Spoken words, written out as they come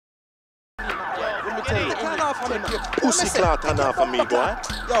me tell you. Turn off on him. Pussy clot turn off on me, boy.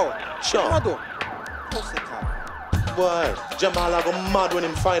 Yo, sure. Pussy clot. Boy, Jamal I go mad when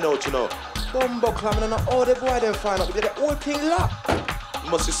him find out, you know. Bumbo clamming and all the boy them find out. The whole thing locked.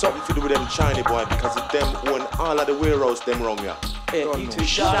 Must be something to do with them Chinese boy because if them own all of the warehouse them wrong ya. Hey, you two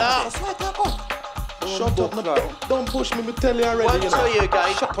shut up. Shut up. Don't push me tell you already. Won't tell you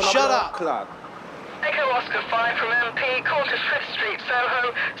again. Shut up. Echo Oscar 5 from MP, call to Frith Street,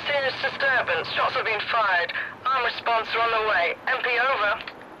 Soho. Serious disturbance. Shots have been fired. Armed response are on the way. MP, over.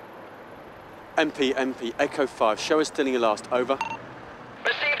 MP, Echo 5. Show us still in your last. Over.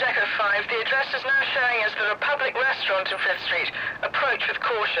 Received Echo 5. The address is now showing as the Republic Restaurant in Frith Street. Approach with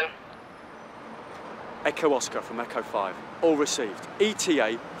caution. Echo Oscar from Echo 5. All received.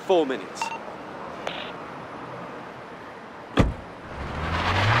 ETA, 4 minutes.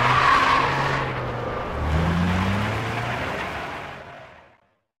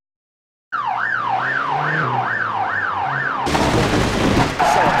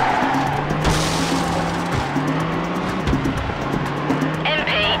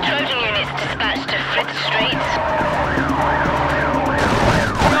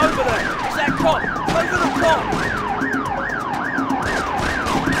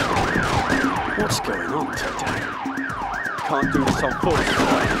 What's going on today? Can't do this on foot.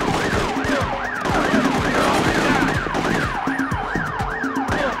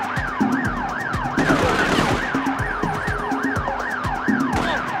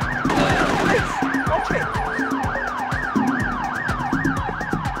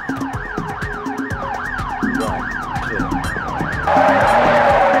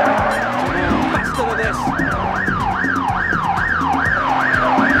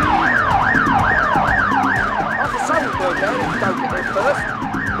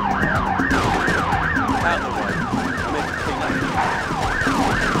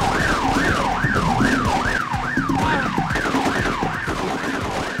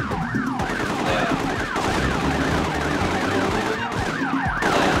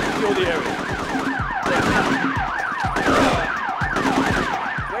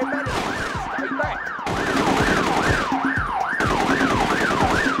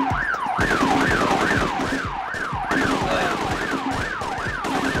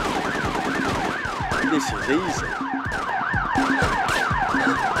 This is easy.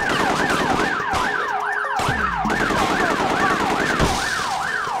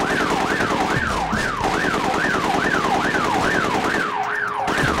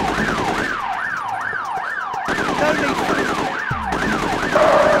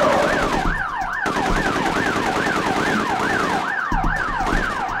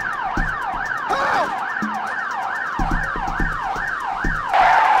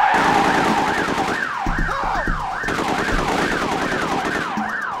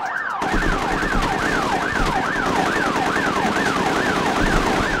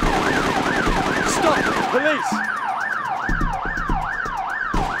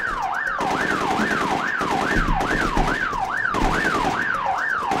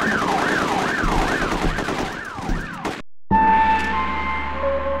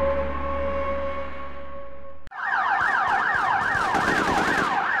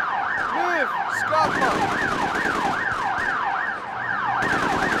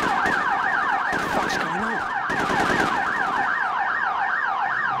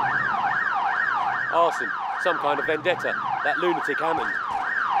 Arson, some kind of vendetta. That lunatic Hammond.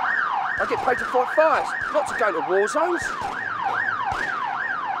 I get paid to fight fires, not to go to war zones.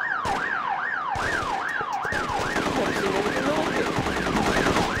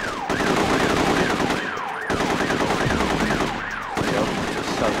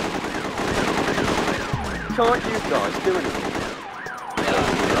 Can't you guys do anything?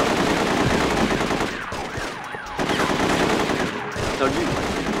 No, you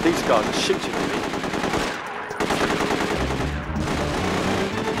wait. These guys are shooting at me.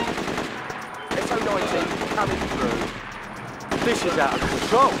 SO-19 coming through. This is out of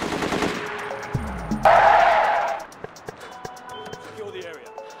control. Secure the area.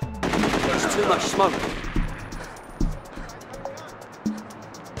 There's too much smoke.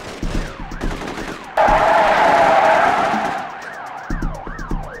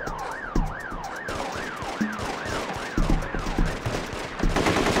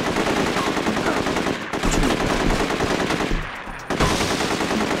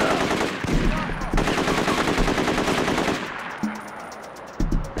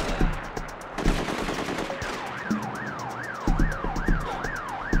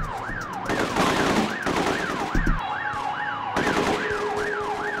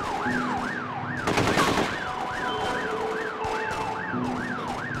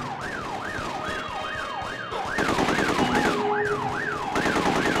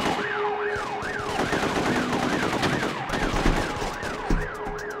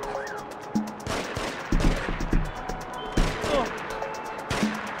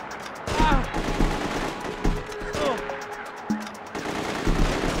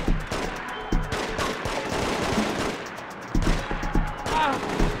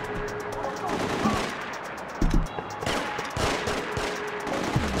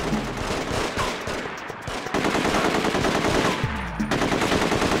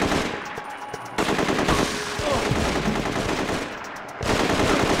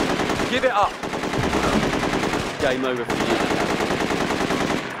 game over for you.